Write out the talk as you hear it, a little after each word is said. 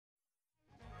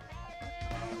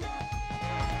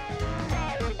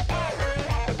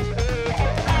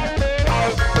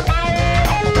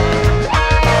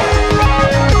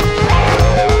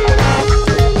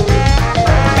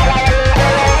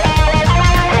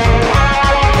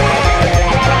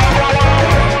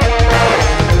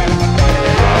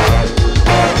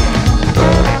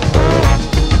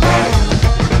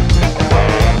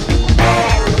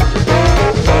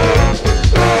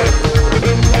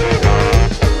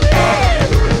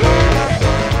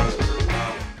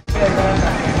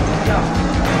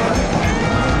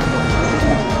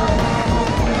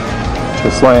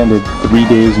Just landed 3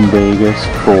 days in Vegas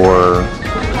for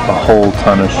a whole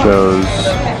ton of shows.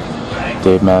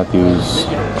 Dave Matthews,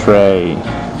 Trey,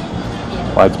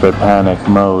 Widespread Panic,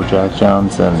 Mo, Jack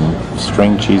Johnson,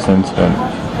 String Cheese Incident.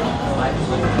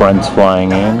 Brent's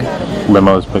flying in.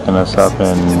 Limo's picking us up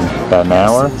in about an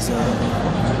hour.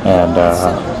 And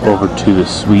over to the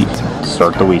suite to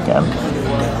start the weekend.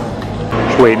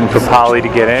 Just waiting for Polly to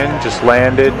get in. Just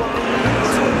landed.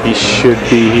 He should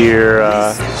be here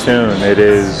soon. It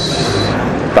is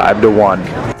 5 to 1.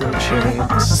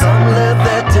 Some live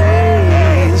their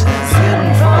days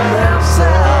hidden from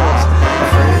themselves,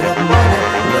 afraid of money,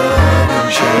 love, and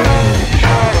change.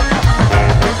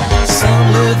 Some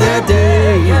live their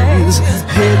days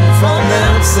hidden from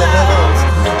themselves,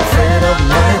 afraid of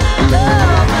money,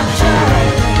 love, and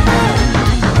change.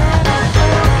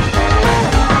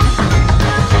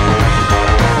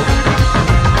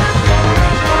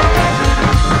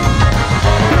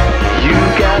 You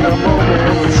got a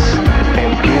moment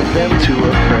and give them to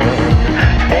a friend,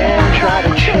 and try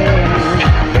to change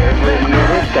every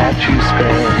minute that you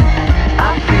spend.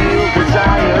 I feel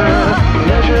desire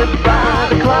measured by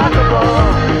the clock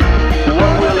above.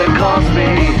 What will it cost me?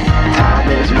 Time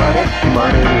is money,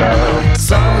 money, love.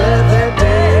 Some live their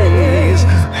days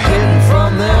hidden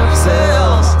from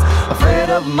themselves, afraid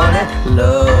of money,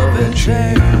 love, and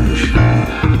change.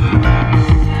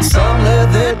 Some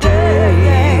live their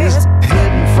days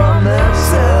hidden from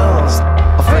themselves,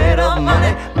 afraid of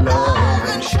money, love,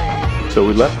 and change. So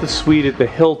we left the suite at the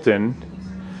Hilton,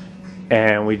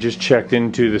 and we just checked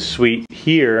into the suite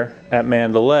here at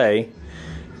Mandalay.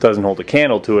 Doesn't hold a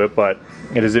candle to it, but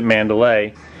it is at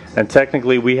Mandalay. And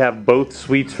technically we have both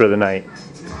suites for the night.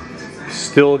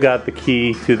 Still got the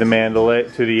key to the Mandalay,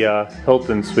 to the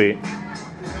Hilton suite,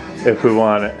 if we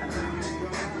want it.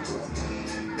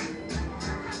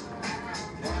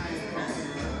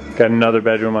 Got another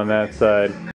bedroom on that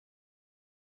side.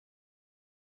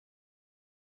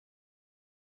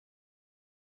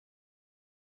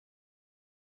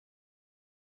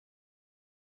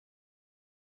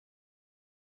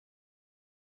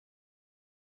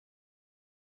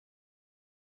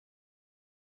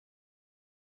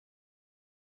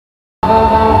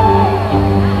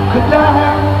 Could I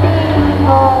have been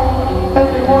all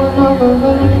everyone other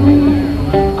than me?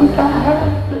 Could I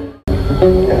have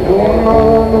been everyone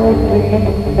other than me?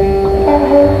 Could I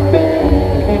have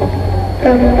been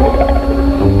everyone?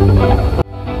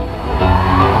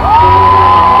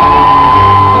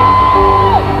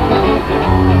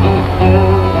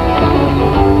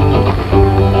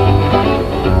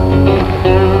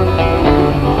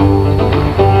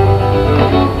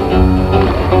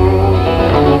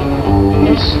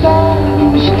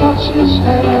 His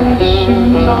head and his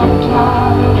shoes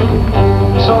untied,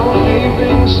 so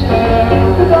leaving stare.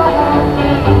 Could I have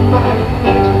been a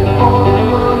magnet for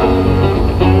money?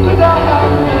 Could I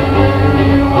have been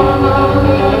anyone other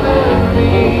than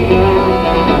me?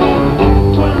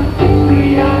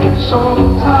 23, I'm so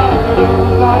tired of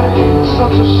life,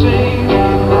 such a shame.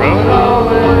 Run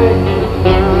away,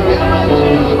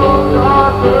 images grow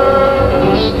darker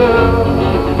still.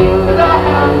 Could I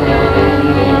have been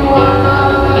anyone other?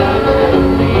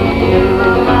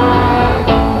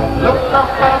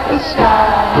 The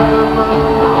sky,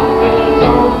 it's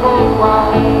over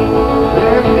wide.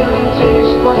 Every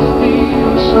taste must be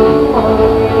so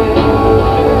fine.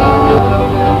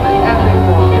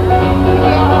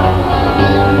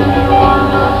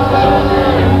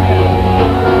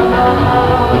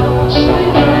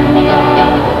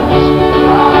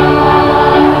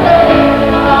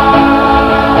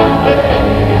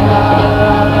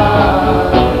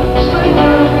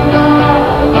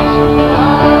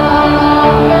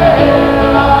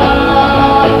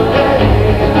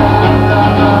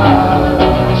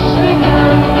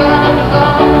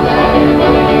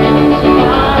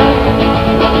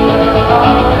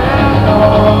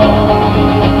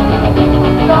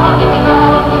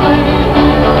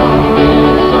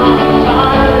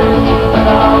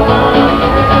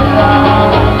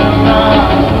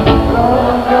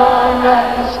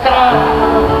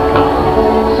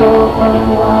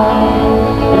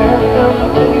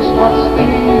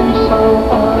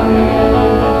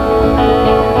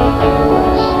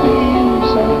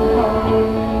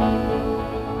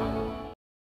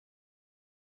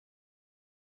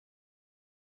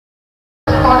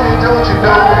 Don't you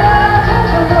know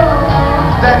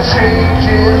that change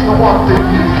is the one thing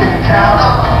you can count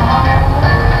on?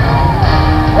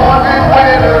 Wondering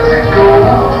where does it go?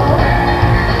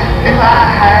 If I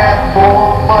had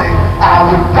more money, I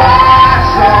would buy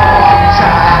some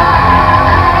time.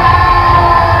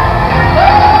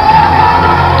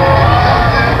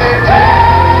 Something they take.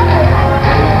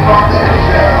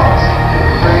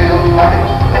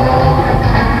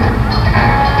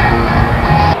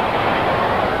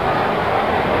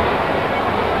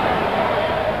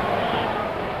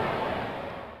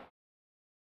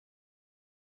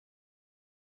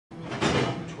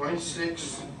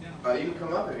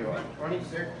 them up if you want.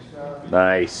 26.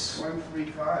 Nice.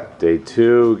 135. Day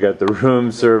 2, got the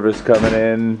room service coming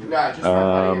in. Nah, just for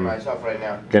money and myself right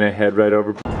now. Gonna head right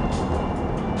over.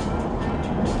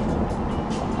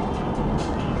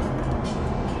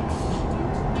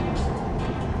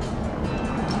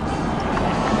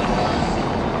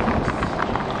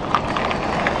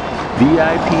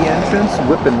 VIP entrance,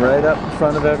 whipping right up in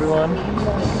front of everyone.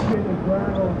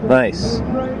 Nice.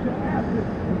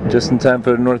 Just in time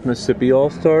for the North Mississippi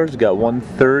All-Stars. Got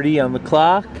 1:30 on the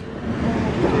clock.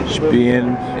 Should be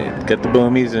in, got the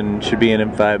boomies and should be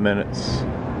in 5 minutes.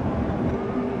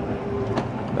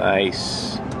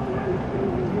 Nice.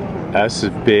 That's a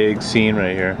big scene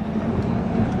right here.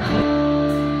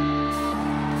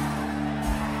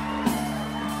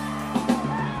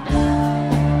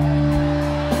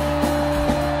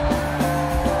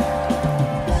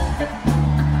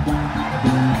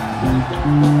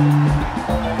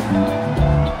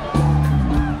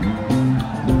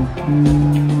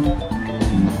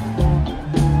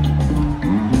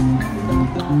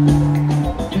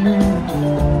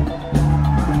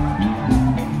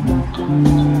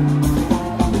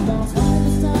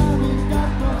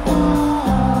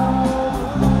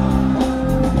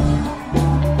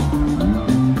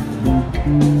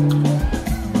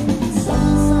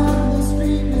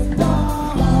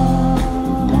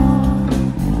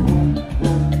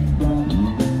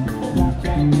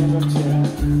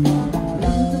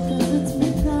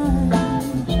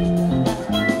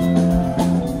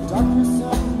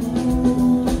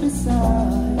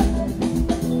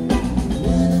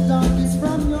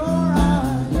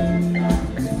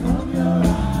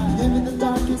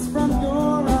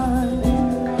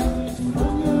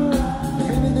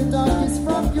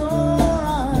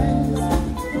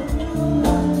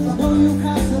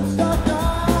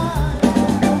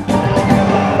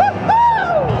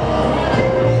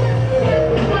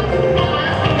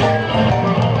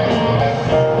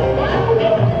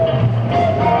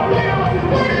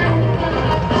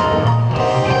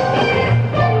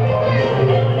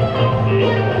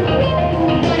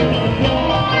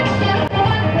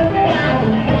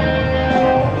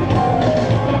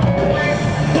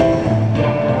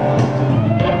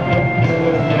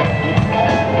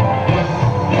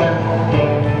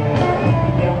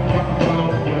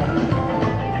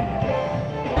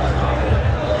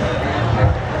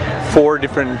 Four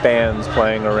different bands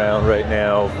playing around right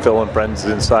now. Phil and friends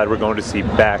inside. We're going to see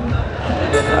Beck.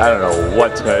 I don't know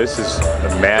what's going. This is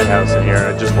a madhouse in here.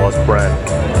 I just lost Brent.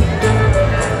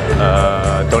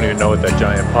 Don't even know what that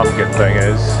giant pumpkin thing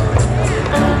is.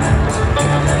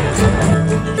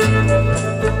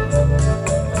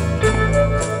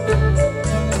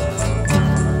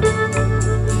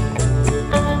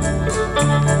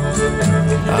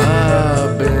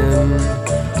 I've been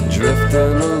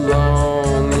drifting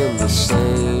along in the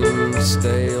same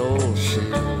stale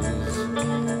shit.